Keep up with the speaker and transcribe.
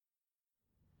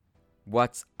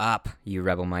What's up, you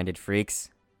rebel-minded freaks?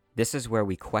 This is where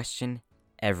we question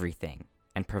everything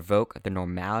and provoke the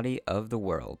normality of the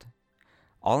world,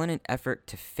 all in an effort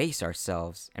to face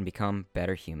ourselves and become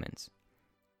better humans.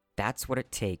 That's what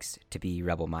it takes to be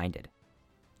rebel-minded.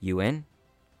 You in?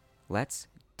 Let's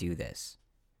do this.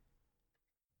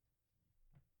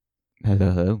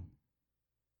 Hello.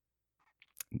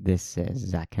 This is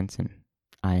Zach Henson.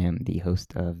 I am the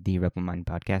host of the Rebel Mind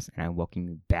podcast, and I welcome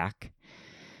you back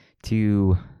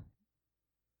to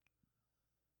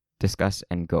discuss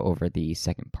and go over the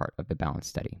second part of the balance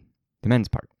study, the men's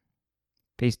part,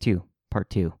 phase 2, part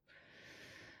 2,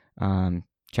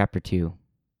 chapter 2,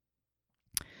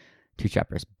 2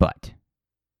 chapters, but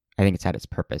I think it's had its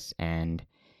purpose, and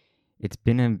it's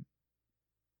been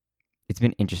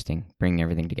interesting bringing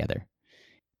everything together.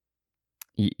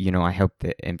 I hope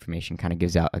the information kind of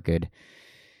gives out a good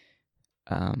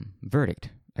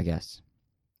verdict, I guess.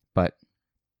 But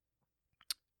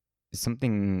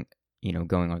something,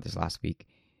 going over this last week,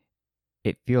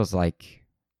 it feels like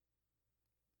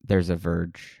there's a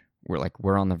verge.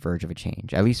 We're on the verge of a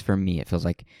change. At least for me, it feels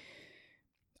like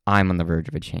I'm on the verge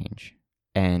of a change.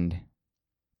 And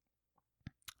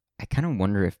I kind of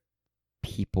wonder if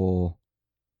people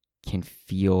can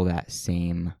feel that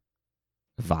same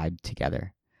vibe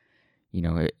together.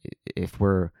 If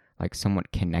we're like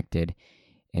somewhat connected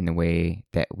in the way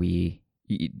that we,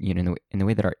 in the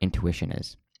way that our intuition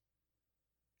is.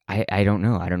 I don't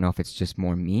know. I don't know if it's just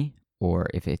more me or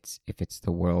if it's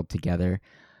the world together.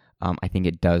 I think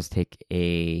it does take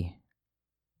a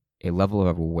level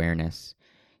of awareness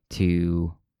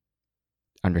to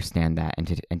understand that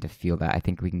and to feel that. I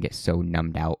think we can get so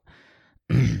numbed out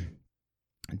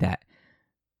that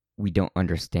we don't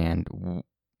understand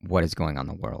what is going on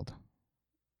in the world.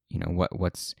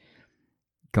 What's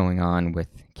going on with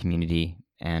community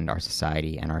and our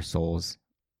society and our souls,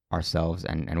 ourselves,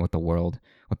 and what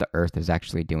the earth is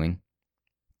actually doing.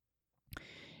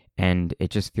 And it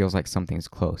just feels like something's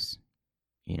close,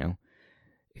 It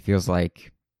feels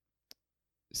like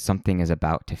something is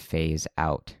about to phase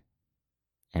out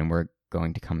and we're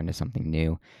going to come into something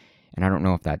new. And I don't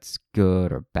know if that's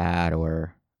good or bad,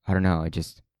 or I don't know.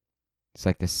 It's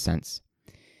like this sense.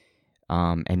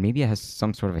 And maybe it has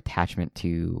some sort of attachment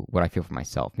to what I feel for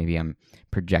myself. Maybe I'm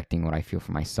projecting what I feel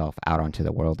for myself out onto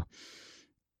the world.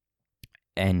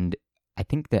 And I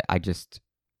think that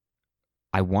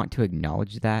I want to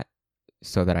acknowledge that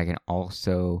so that I can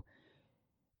also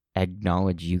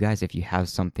acknowledge you guys if you have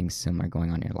something similar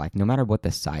going on in your life, no matter what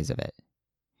the size of it.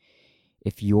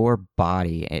 If your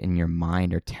body and your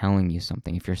mind are telling you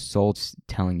something, if your soul's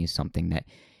telling you something that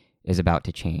is about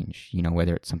to change,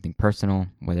 whether it's something personal,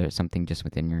 whether it's something just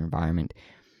within your environment,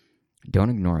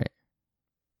 don't ignore it.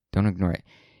 Don't ignore it.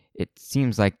 It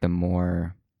seems like the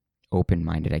more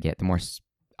open-minded I get, the more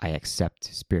I accept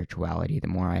spirituality, the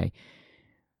more I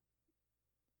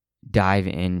dive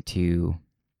into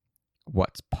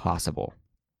what's possible,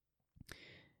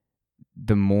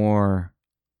 the more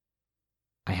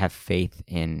I have faith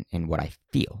in what I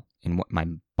feel, in what my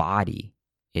body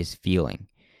is feeling.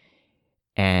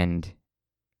 And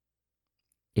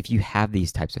if you have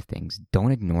these types of things,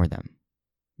 don't ignore them.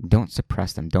 Don't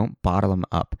suppress them. Don't bottle them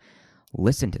up.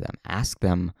 Listen to them. Ask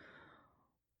them,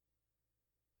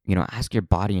 ask your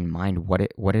body and mind what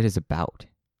it is about.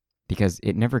 Because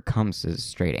it never comes as a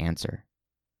straight answer.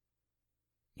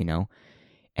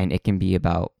 And it can be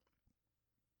about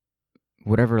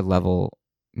whatever level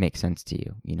makes sense to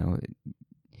you,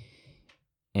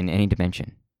 in any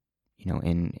dimension,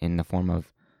 in the form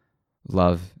of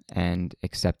love and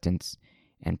acceptance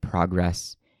and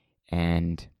progress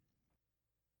and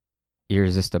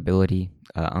irresistibility,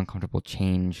 uncomfortable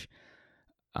change,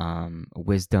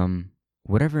 wisdom,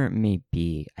 whatever it may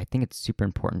be. I think it's super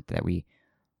important that we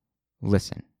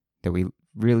listen, that we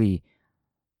really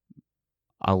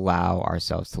allow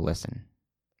ourselves to listen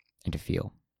and to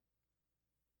feel.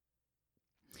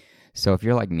 So if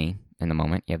you're like me in the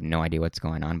moment, you have no idea what's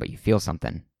going on, but you feel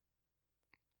something,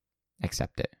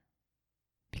 accept it.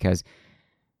 Because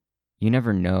you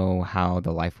never know how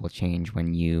the life will change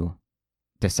when you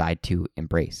decide to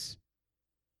embrace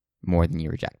more than you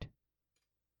reject.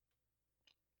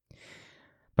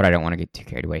 But I don't want to get too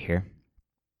carried away here.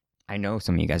 I know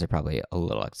some of you guys are probably a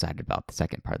little excited about the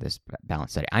second part of this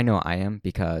balance study. I know I am,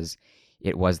 because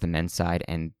it was the men's side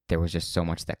and there was just so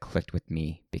much that clicked with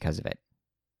me because of it.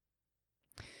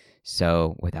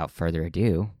 So without further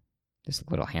ado, this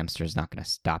little hamster is not going to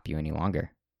stop you any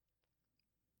longer.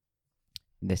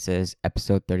 This is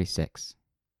episode 36,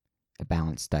 the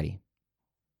balance study,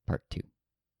 part 2.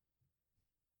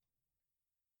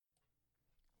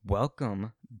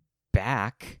 Welcome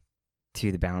back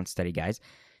to the balance study, guys.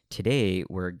 Today,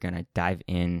 we're going to dive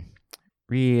in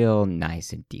real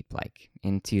nice and deep, like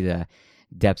into the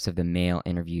depths of the male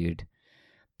interviewed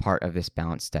part of this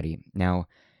balance study. Now,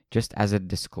 just as a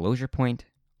disclosure point,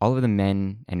 all of the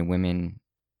men and women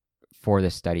for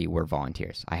this study were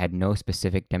volunteers. I had no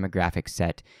specific demographic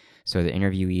set, so the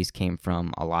interviewees came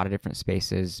from a lot of different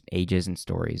spaces, ages, and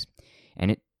stories,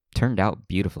 and it turned out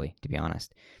beautifully, to be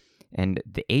honest. And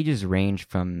the ages range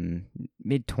from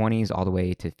mid-20s all the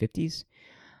way to 50s.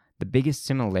 The biggest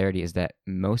similarity is that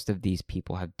most of these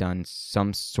people have done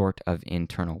some sort of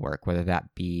internal work, whether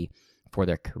that be for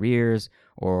their careers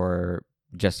or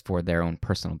just for their own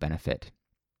personal benefit.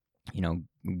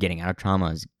 Getting out of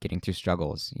traumas, getting through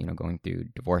struggles, going through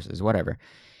divorces, whatever.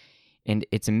 And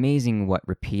it's amazing what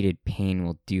repeated pain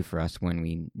will do for us when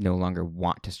we no longer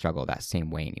want to struggle that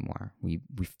same way anymore. We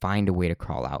find a way to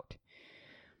crawl out.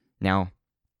 Now,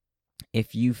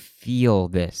 if you feel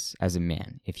this as a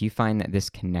man, if you find that this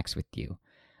connects with you,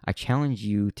 I challenge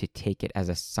you to take it as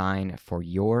a sign for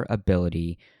your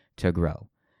ability to grow.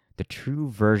 The true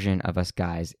version of us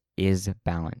guys is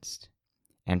balanced.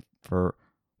 And for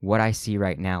what I see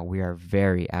right now, we are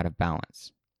very out of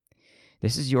balance.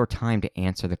 This is your time to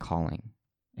answer the calling.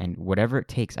 And whatever it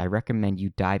takes, I recommend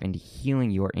you dive into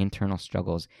healing your internal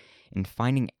struggles and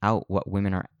finding out what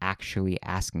women are actually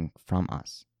asking from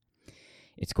us.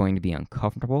 It's going to be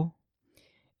uncomfortable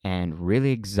and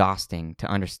really exhausting to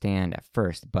understand at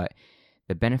first, but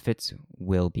the benefits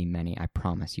will be many, I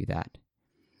promise you that.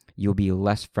 You'll be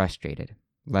less frustrated,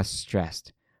 less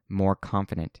stressed, more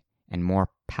confident, and more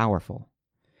powerful.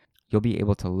 You'll be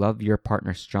able to love your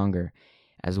partner stronger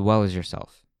as well as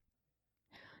yourself.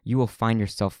 You will find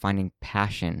yourself finding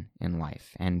passion in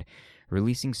life and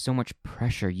releasing so much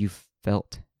pressure you've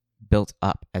felt built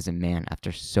up as a man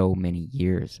after so many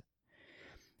years.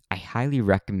 I highly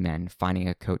recommend finding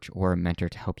a coach or a mentor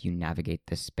to help you navigate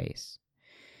this space.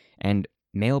 And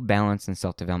male balance and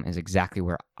self-development is exactly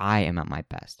where I am at my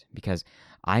best because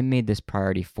I made this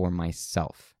priority for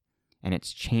myself and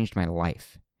it's changed my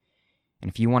life. And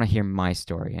if you want to hear my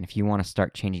story and if you want to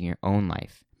start changing your own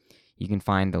life, you can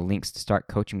find the links to start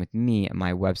coaching with me at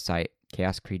my website,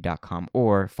 chaoscreed.com,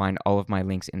 or find all of my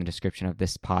links in the description of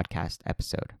this podcast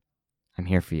episode. I'm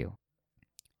here for you.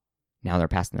 Now that we're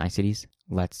past the niceties,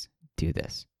 let's do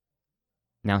this.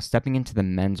 Now, stepping into the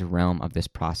men's realm of this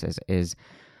process is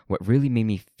what really made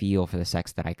me feel for the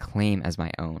sex that I claim as my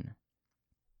own.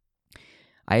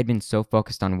 I had been so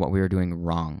focused on what we were doing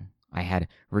wrong. I had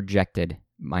rejected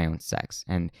my own sex,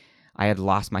 and I had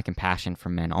lost my compassion for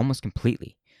men almost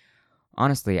completely.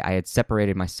 Honestly, I had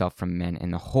separated myself from men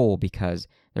in the whole because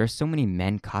there are so many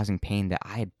men causing pain that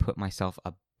I had put myself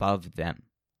above them.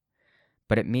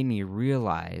 But it made me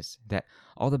realize that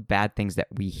all the bad things that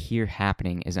we hear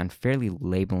happening is unfairly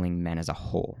labeling men as a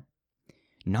whole.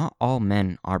 Not all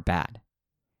men are bad,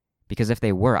 because if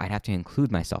they were, I'd have to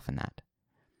include myself in that.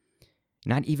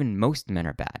 Not even most men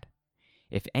are bad.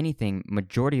 If anything,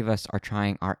 majority of us are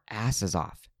trying our asses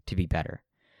off to be better,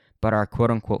 but our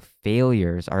quote-unquote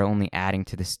failures are only adding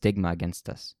to the stigma against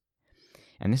us.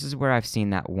 And this is where I've seen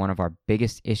that one of our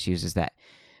biggest issues is that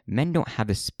men don't have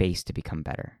the space to become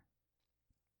better.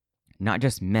 Not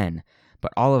just men,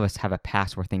 but all of us have a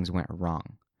past where things went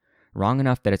wrong. Wrong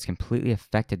enough that it's completely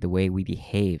affected the way we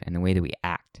behave and the way that we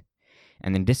act.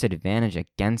 And the disadvantage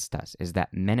against us is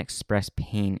that men express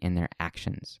pain in their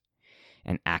actions.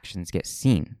 And actions get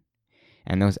seen.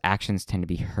 And those actions tend to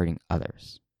be hurting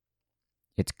others.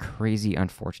 It's crazy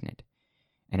unfortunate.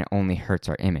 And it only hurts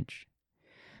our image.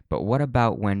 But what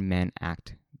about when men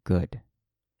act good?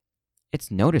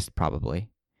 It's noticed probably.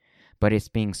 But it's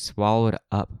being swallowed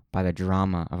up by the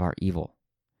drama of our evil.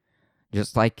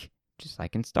 Just like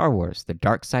in Star Wars, the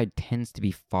dark side tends to be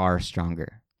far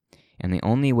stronger. And the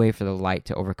only way for the light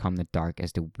to overcome the dark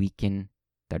is to weaken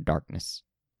the darkness,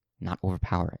 not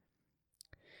overpower it.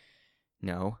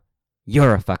 No,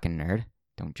 you're a fucking nerd.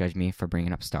 Don't judge me for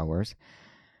bringing up Star Wars.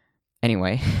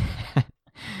 Anyway,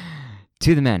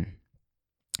 to the men.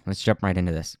 Let's jump right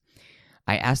into this.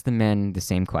 I asked the men the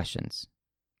same questions,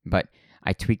 but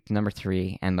I tweaked number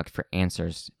 3 and looked for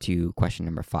answers to question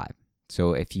number 5.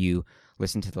 So if you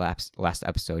listen to the last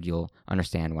episode, you'll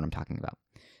understand what I'm talking about.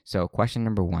 So question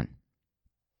number 1.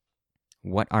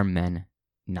 What are men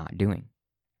not doing?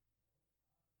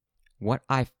 What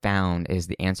I found is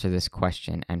the answer to this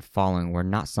question and following were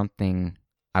not something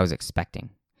I was expecting.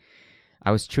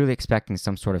 I was truly expecting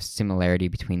some sort of similarity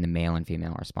between the male and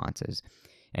female responses.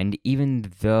 And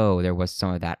even though there was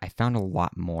some of that, I found a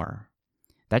lot more.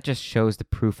 That just shows the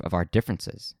proof of our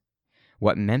differences.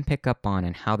 What men pick up on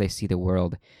and how they see the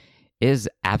world is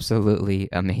absolutely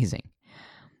amazing.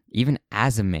 Even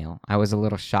as a male, I was a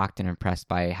little shocked and impressed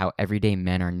by how everyday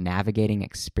men are navigating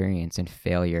experience and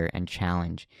failure and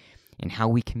challenge in how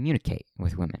we communicate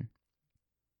with women.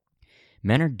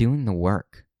 Men are doing the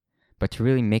work, but to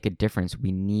really make a difference,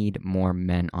 we need more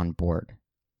men on board.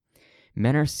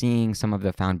 Men are seeing some of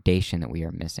the foundation that we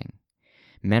are missing.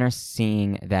 Men are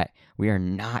seeing that we are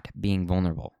not being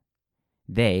vulnerable.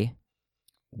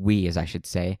 We as I should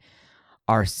say,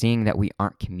 are seeing that we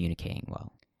aren't communicating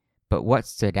well. But what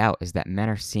stood out is that men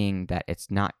are seeing that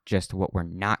it's not just what we're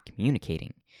not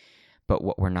communicating, but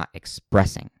what we're not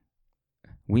expressing.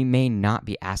 We may not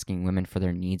be asking women for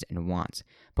their needs and wants,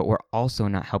 but we're also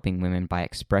not helping women by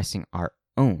expressing our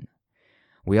own.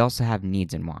 We also have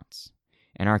needs and wants,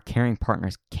 and our caring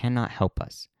partners cannot help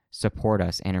us, support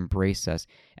us, and embrace us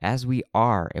as we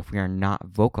are if we are not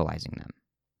vocalizing them.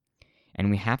 And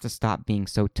we have to stop being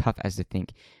so tough as to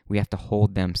think we have to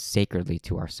hold them sacredly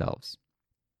to ourselves.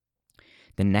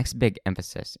 The next big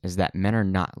emphasis is that men are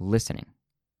not listening.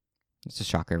 It's a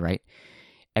shocker, right?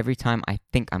 Every time I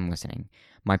think I'm listening,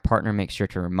 my partner makes sure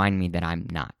to remind me that I'm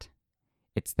not.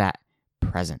 It's that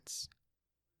presence.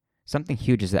 Something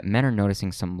huge is that men are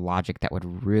noticing some logic that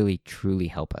would really, truly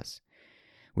help us.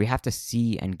 We have to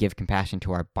see and give compassion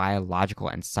to our biological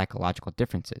and psychological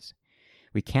differences.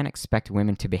 We can't expect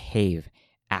women to behave,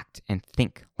 act, and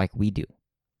think like we do.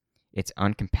 It's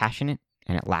uncompassionate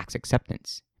and it lacks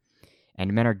acceptance.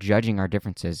 And men are judging our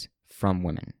differences from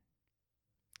women.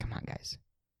 Come on, guys.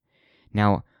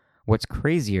 Now, what's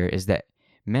crazier is that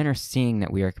men are seeing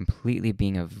that we are completely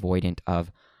being avoidant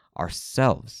of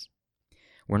ourselves.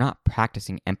 We're not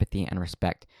practicing empathy and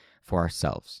respect for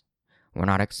ourselves. We're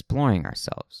not exploring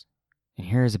ourselves. And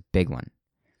here's a big one.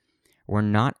 We're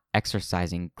not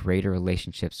exercising greater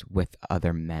relationships with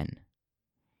other men.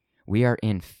 We are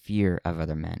in fear of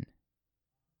other men.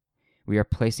 We are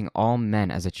placing all men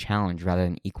as a challenge rather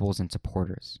than equals and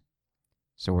supporters.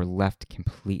 So we're left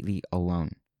completely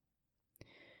alone.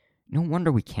 No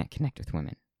wonder we can't connect with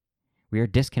women. We are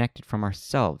disconnected from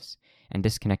ourselves and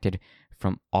disconnected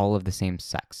from all of the same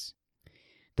sex.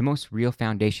 The most real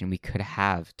foundation we could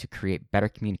have to create better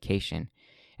communication,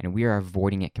 and we are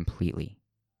avoiding it completely.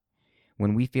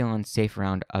 When we feel unsafe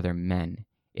around other men,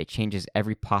 it changes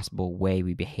every possible way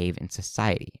we behave in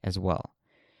society as well.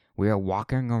 We are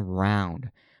walking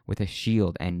around with a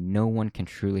shield and no one can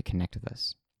truly connect with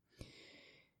us.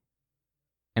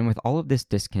 And with all of this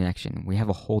disconnection, we have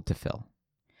a hole to fill.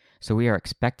 So we are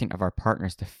expectant of our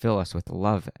partners to fill us with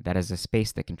love that is a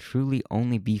space that can truly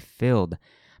only be filled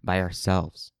by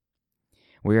ourselves.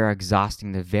 We are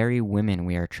exhausting the very women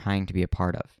we are trying to be a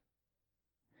part of.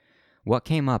 What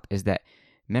came up is that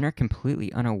men are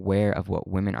completely unaware of what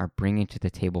women are bringing to the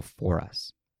table for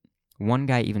us. One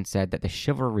guy even said that the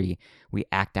chivalry we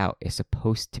act out is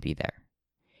supposed to be there.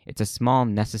 It's a small,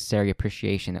 necessary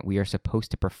appreciation that we are supposed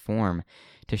to perform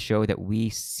to show that we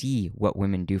see what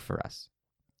women do for us.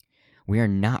 We are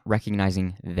not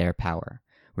recognizing their power.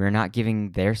 We are not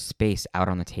giving their space out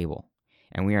on the table.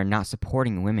 And we are not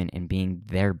supporting women in being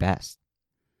their best.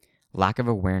 Lack of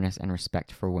awareness and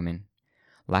respect for women.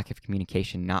 Lack of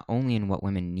communication not only in what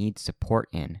women need support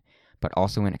in, but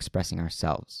also in expressing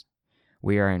ourselves.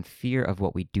 We are in fear of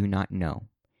what we do not know,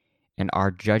 and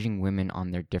are judging women on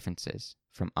their differences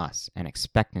from us and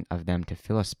expectant of them to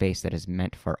fill a space that is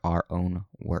meant for our own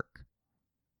work.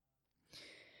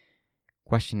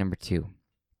 Question number 2.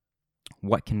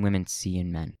 What can women see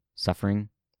in men? Suffering,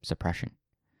 suppression.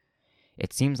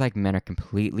 It seems like men are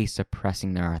completely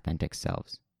suppressing their authentic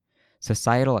selves.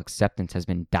 Societal acceptance has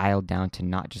been dialed down to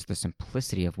not just the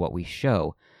simplicity of what we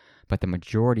show, but the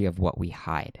majority of what we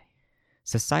hide.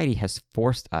 Society has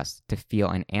forced us to feel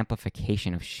an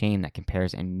amplification of shame that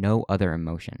compares in no other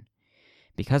emotion.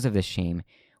 Because of this shame,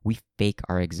 we fake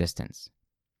our existence.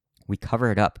 We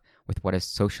cover it up with what is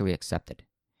socially accepted.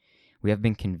 We have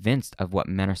been convinced of what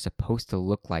men are supposed to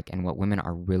look like and what women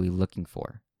are really looking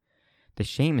for. The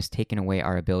shame has taken away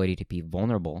our ability to be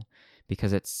vulnerable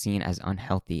because it's seen as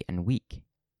unhealthy and weak.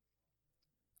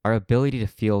 Our ability to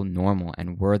feel normal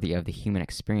and worthy of the human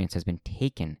experience has been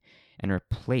taken and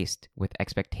replaced with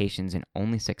expectations in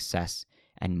only success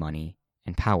and money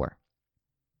and power.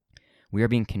 We are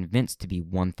being convinced to be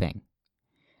one thing,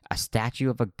 a statue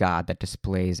of a god that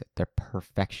displays the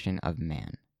perfection of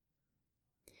man.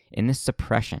 In this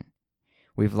suppression,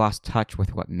 we've lost touch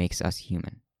with what makes us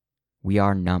human. We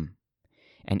are numb,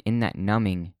 and in that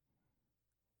numbing,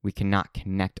 we cannot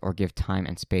connect or give time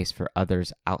and space for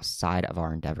others outside of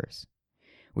our endeavors.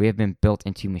 We have been built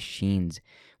into machines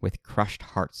with crushed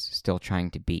hearts still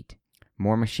trying to beat.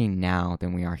 More machine now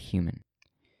than we are human.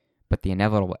 But the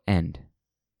inevitable end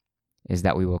is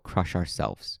that we will crush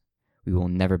ourselves. we will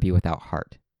never be without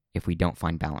heart if we don't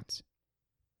find balance.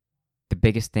 The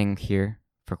biggest thing here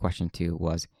for question 2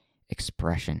 was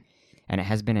expression, and it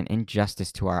has been an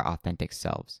injustice to our authentic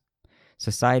selves.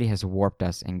 Society has warped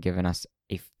us and given us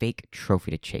a fake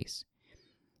trophy to chase.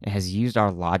 It has used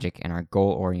our logic and our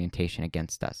goal orientation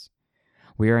against us.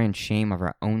 We are in shame of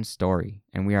our own story,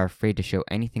 and we are afraid to show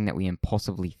anything that we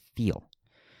impulsively feel.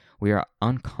 We are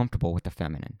uncomfortable with the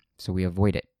feminine, so we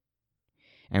avoid it.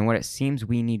 And what it seems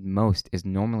we need most is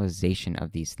normalization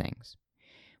of these things.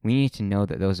 We need to know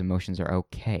that those emotions are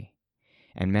okay,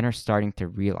 and men are starting to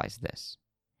realize this.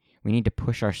 We need to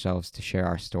push ourselves to share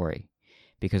our story,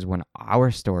 because when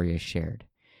our story is shared,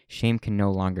 shame can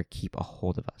no longer keep a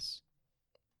hold of us.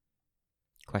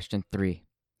 Question 3.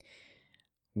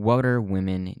 What are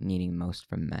women needing most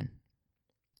from men?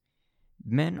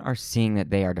 Men are seeing that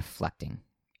they are deflecting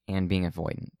and being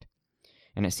avoidant,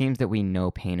 and it seems that we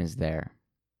know pain is there,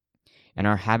 and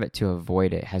our habit to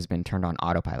avoid it has been turned on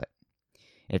autopilot.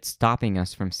 It's stopping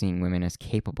us from seeing women as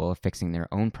capable of fixing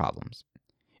their own problems,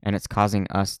 and it's causing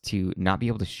us to not be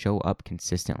able to show up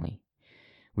consistently.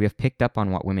 We have picked up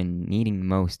on what women needing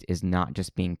most is not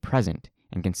just being present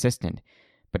and consistent,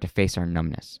 but to face our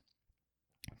numbness.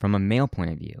 From a male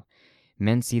point of view,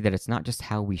 men see that it's not just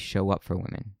how we show up for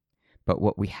women, but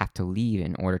what we have to leave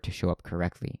in order to show up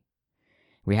correctly.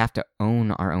 We have to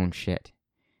own our own shit.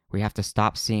 We have to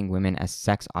stop seeing women as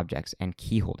sex objects and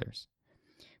key holders.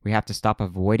 We have to stop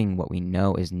avoiding what we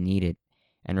know is needed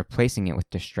and replacing it with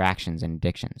distractions and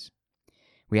addictions.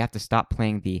 We have to stop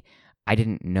playing the I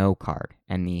didn't know card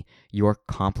and the you're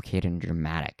complicated and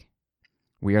dramatic.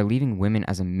 We are leaving women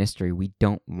as a mystery we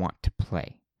don't want to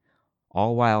play,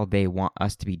 all while they want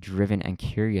us to be driven and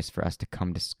curious for us to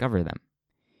come discover them.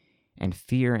 And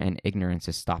fear and ignorance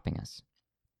is stopping us.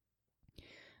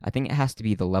 I think it has to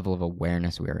be the level of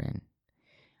awareness we are in.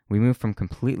 We move from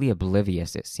completely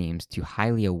oblivious, it seems, to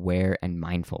highly aware and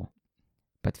mindful.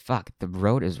 But fuck, the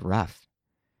road is rough.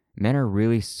 Men are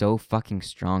really so fucking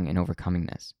strong in overcoming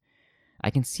this. I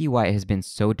can see why it has been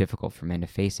so difficult for men to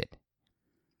face it.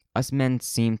 Us men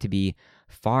seem to be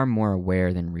far more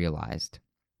aware than realized.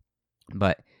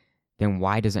 But then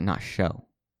why does it not show?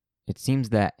 It seems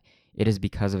that it is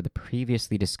because of the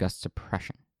previously discussed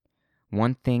suppression.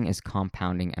 One thing is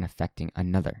compounding and affecting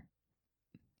another.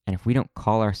 And if we don't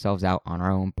call ourselves out on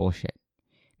our own bullshit,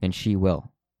 then she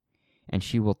will. And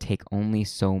she will take only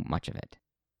so much of it.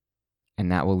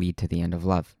 And that will lead to the end of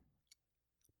love.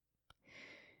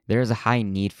 There is a high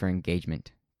need for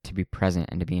engagement, to be present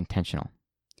and to be intentional.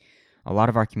 A lot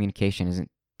of our communication isn't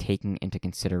taking into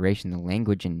consideration the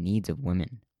language and needs of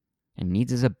women. And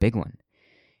needs is a big one.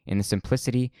 In the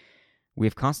simplicity, we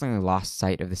have constantly lost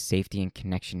sight of the safety and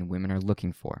connection women are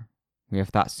looking for. We have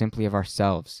thought simply of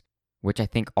ourselves, which I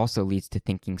think also leads to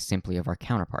thinking simply of our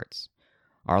counterparts.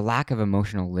 Our lack of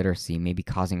emotional literacy may be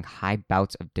causing high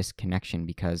bouts of disconnection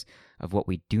because of what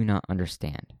we do not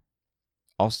understand.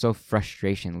 Also,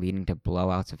 frustration leading to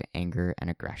blowouts of anger and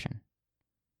aggression.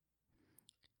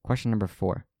 Question number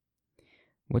 4.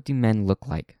 What do men look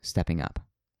like stepping up?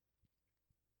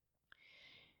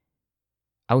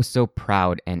 I was so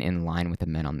proud and in line with the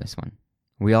men on this one.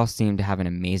 We all seem to have an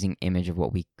amazing image of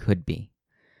what we could be.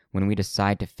 When we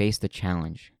decide to face the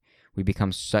challenge, we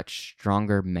become such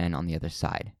stronger men on the other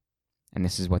side. And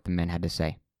this is what the men had to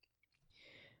say.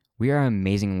 We are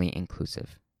amazingly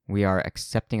inclusive. We are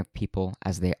accepting of people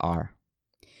as they are.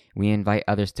 We invite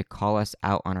others to call us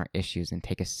out on our issues and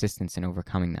take assistance in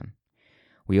overcoming them.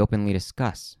 We openly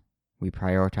discuss. We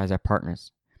prioritize our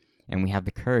partners. And we have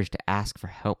the courage to ask for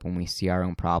help when we see our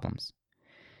own problems.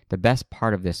 The best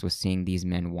part of this was seeing these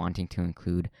men wanting to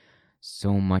include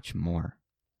so much more.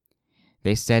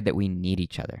 They said that we need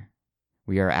each other.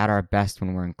 We are at our best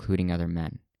when we're including other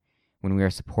men, when we are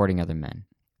supporting other men,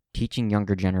 teaching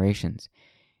younger generations,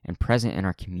 and present in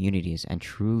our communities and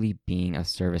truly being of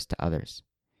service to others.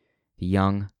 The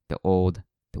young, the old,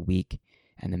 the weak,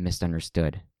 and the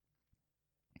misunderstood.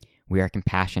 We are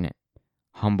compassionate,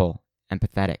 humble,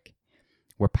 empathetic.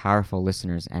 We're powerful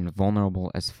listeners and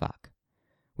vulnerable as fuck.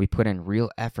 We put in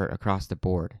real effort across the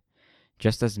board,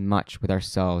 just as much with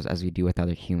ourselves as we do with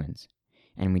other humans.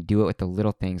 And we do it with the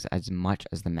little things as much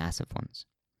as the massive ones.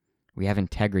 We have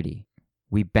integrity.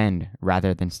 We bend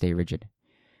rather than stay rigid.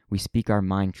 We speak our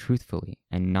mind truthfully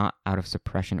and not out of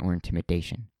suppression or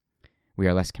intimidation. We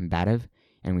are less combative,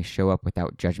 and we show up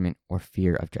without judgment or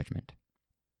fear of judgment.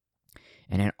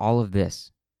 And in all of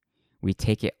this, we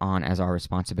take it on as our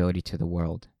responsibility to the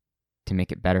world, to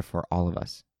make it better for all of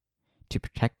us, to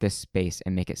protect this space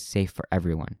and make it safe for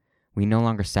everyone. We no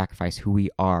longer sacrifice who we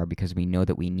are because we know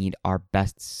that we need our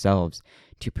best selves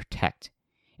to protect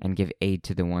and give aid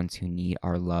to the ones who need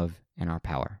our love and our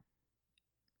power.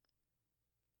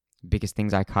 Biggest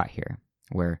things I caught here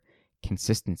were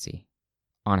consistency,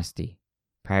 honesty,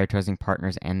 prioritizing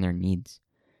partners and their needs,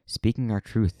 speaking our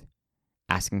truth,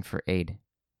 asking for aid,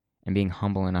 and being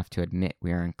humble enough to admit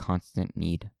we are in constant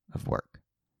need of work.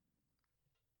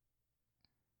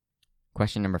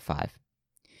 Question number 5.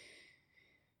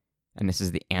 And this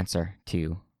is the answer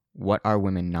to what are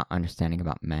women not understanding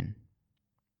about men?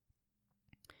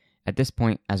 At this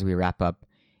point, as we wrap up,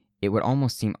 it would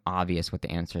almost seem obvious what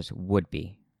the answers would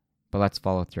be, but let's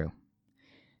follow through.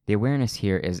 The awareness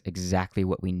here is exactly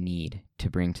what we need to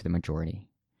bring to the majority,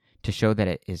 to show that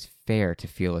it is fair to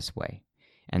feel this way,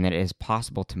 and that it is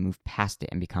possible to move past it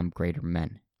and become greater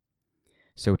men.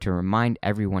 So to remind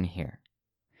everyone here,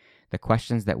 the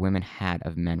questions that women had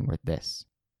of men were this: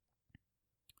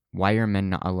 why are men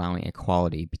not allowing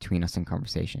equality between us in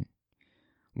conversation?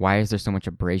 Why is there so much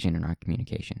abrasion in our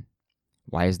communication?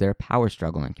 Why is there a power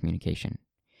struggle in communication?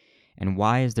 And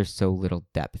why is there so little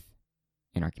depth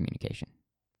in our communication?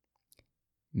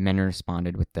 Men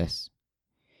responded with this: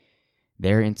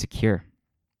 they're insecure.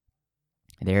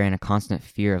 They're in a constant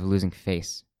fear of losing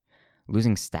face,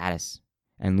 losing status,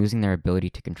 and losing their ability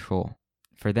to control.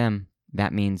 For them,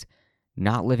 that means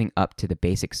not living up to the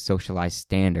basic socialized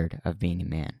standard of being a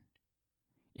man.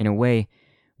 In a way,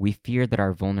 we fear that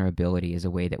our vulnerability is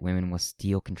a way that women will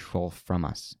steal control from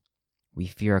us. We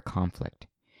fear a conflict.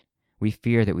 We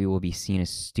fear that we will be seen as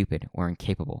stupid or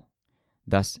incapable,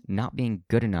 thus not being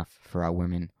good enough for our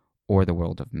women or the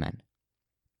world of men.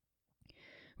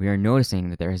 We are noticing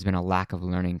that there has been a lack of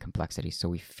learning complexity, so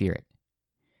we fear it.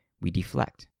 We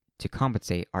deflect. To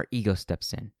compensate, our ego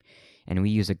steps in, and we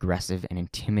use aggressive and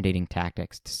intimidating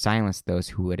tactics to silence those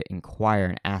who would inquire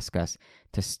and ask us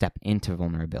to step into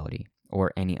vulnerability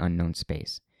or any unknown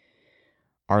space.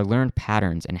 Our learned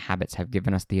patterns and habits have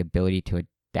given us the ability to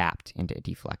adapt into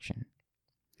deflection.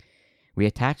 We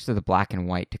attach to the black and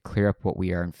white to clear up what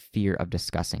we are in fear of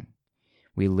discussing.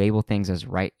 We label things as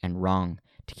right and wrong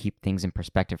to keep things in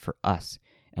perspective for us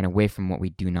and away from what we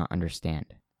do not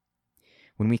understand.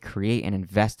 When we create and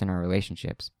invest in our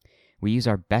relationships, we use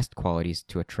our best qualities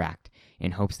to attract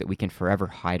in hopes that we can forever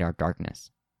hide our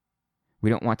darkness. We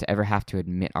don't want to ever have to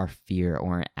admit our fear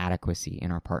or inadequacy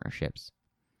in our partnerships.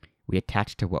 We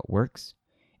attach to what works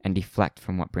and deflect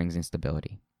from what brings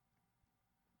instability.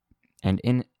 And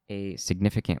in a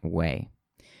significant way,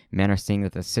 men are seeing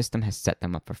that the system has set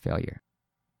them up for failure.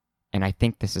 And I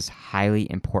think this is highly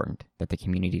important that the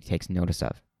community takes notice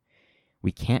of.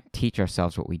 We can't teach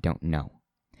ourselves what we don't know.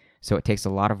 So it takes a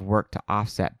lot of work to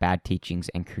offset bad teachings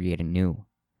and create a new.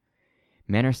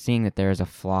 Men are seeing that there is a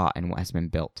flaw in what has been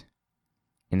built.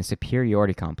 In the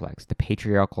superiority complex, the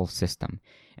patriarchal system,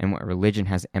 and what religion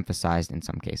has emphasized in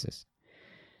some cases.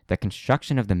 The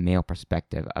construction of the male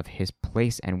perspective of his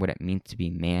place and what it means to be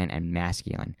man and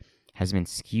masculine has been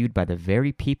skewed by the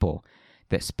very people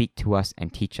that speak to us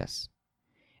and teach us.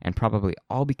 And probably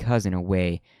all because in a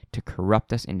way to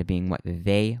corrupt us into being what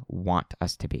they want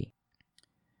us to be.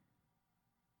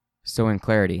 So in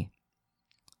clarity,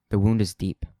 the wound is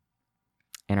deep,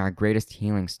 and our greatest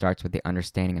healing starts with the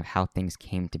understanding of how things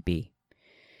came to be,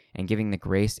 and giving the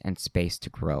grace and space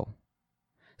to grow.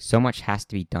 So much has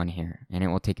to be done here, and it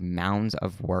will take mounds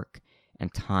of work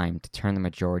and time to turn the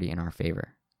majority in our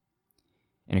favor.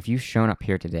 And if you've shown up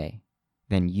here today,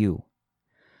 then you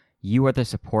are the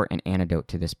support and antidote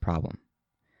to this problem.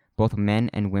 Both men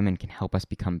and women can help us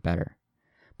become better.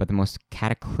 But the most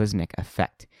cataclysmic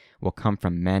effect will come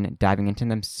from men diving into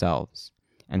themselves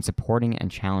and supporting and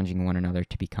challenging one another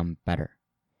to become better.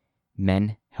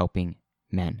 Men helping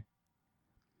men.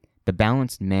 The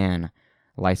balanced man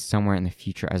lies somewhere in the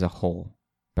future as a whole,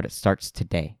 but it starts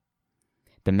today.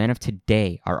 The men of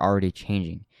today are already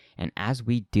changing, and as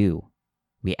we do,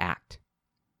 we act.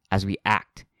 As we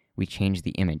act, we change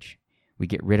the image. We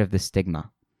get rid of the stigma.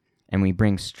 And we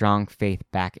bring strong faith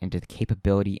back into the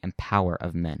capability and power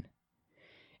of men.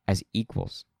 As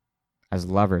equals, as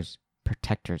lovers,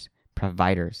 protectors,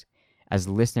 providers, as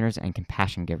listeners and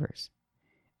compassion givers,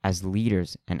 as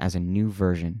leaders and as a new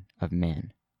version of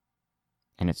man.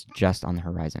 And it's just on the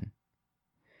horizon.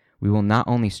 We will not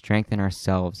only strengthen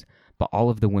ourselves, but all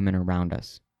of the women around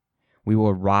us. We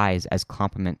will rise as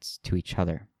complements to each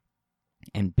other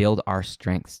and build our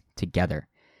strengths together,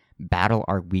 battle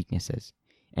our weaknesses,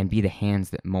 and be the hands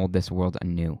that mold this world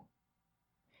anew.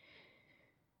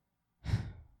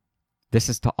 This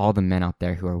is to all the men out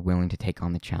there who are willing to take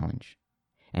on the challenge,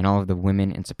 and all of the women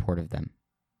in support of them.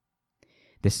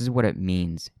 This is what it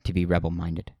means to be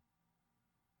rebel-minded.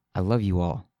 I love you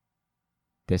all.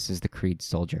 This is the Creed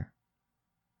Soldier.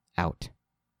 Out.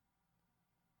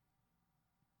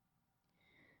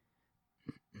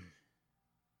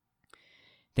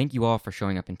 Thank you all for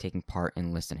showing up and taking part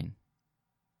in listening.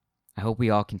 I hope we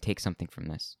all can take something from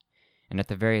this, and at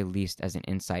the very least as an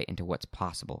insight into what's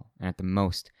possible, and at the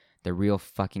most, the real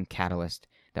fucking catalyst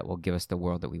that will give us the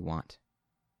world that we want.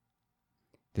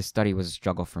 This study was a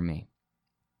struggle for me,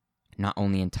 not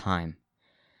only in time,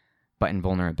 but in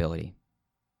vulnerability.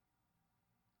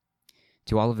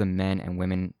 To all of the men and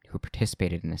women who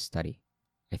participated in this study,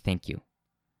 I thank you.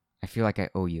 I feel like I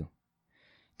owe you.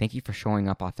 Thank you for showing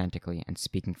up authentically and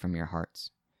speaking from your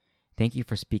hearts. Thank you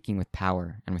for speaking with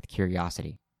power and with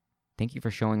curiosity. Thank you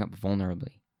for showing up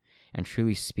vulnerably and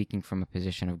truly speaking from a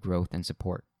position of growth and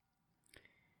support.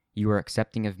 You are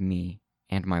accepting of me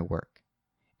and my work,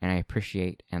 and I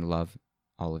appreciate and love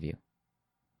all of you.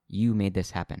 You made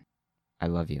this happen. I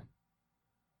love you.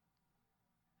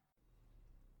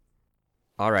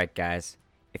 All right, guys.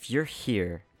 If you're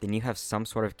here, then you have some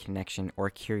sort of connection or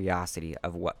curiosity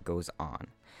of what goes on.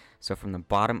 So from the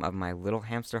bottom of my little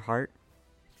hamster heart,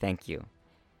 thank you.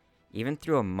 Even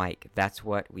through a mic, that's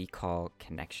what we call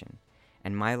connection.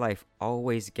 And my life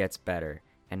always gets better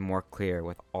and more clear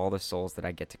with all the souls that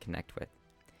I get to connect with.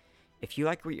 If you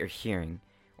like what you're hearing,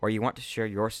 or you want to share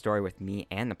your story with me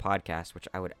and the podcast, which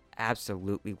I would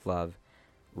absolutely love,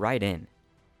 write in.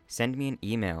 Send me an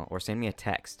email or send me a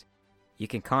text. You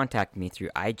can contact me through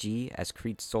IG as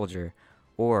Creed Soldier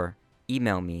or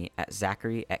email me at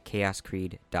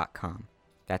zachary@chaoscreed.com.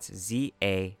 That's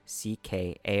ZACKARY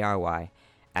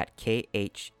at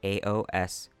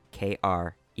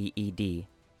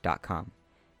KHAOSKREED.com.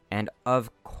 And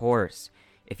of course,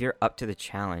 if you're up to the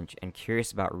challenge and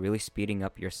curious about really speeding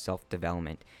up your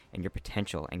self-development and your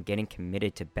potential and getting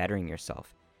committed to bettering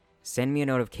yourself, send me a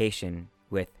notification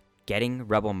with Getting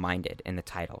Rebel-Minded in the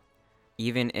title.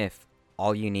 Even if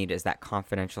all you need is that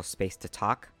confidential space to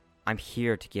talk, I'm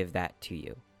here to give that to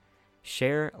you.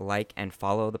 Share, like, and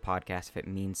follow the podcast if it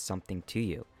means something to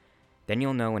you. Then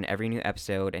you'll know when every new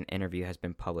episode and interview has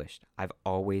been published. I've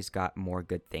always got more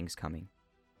good things coming.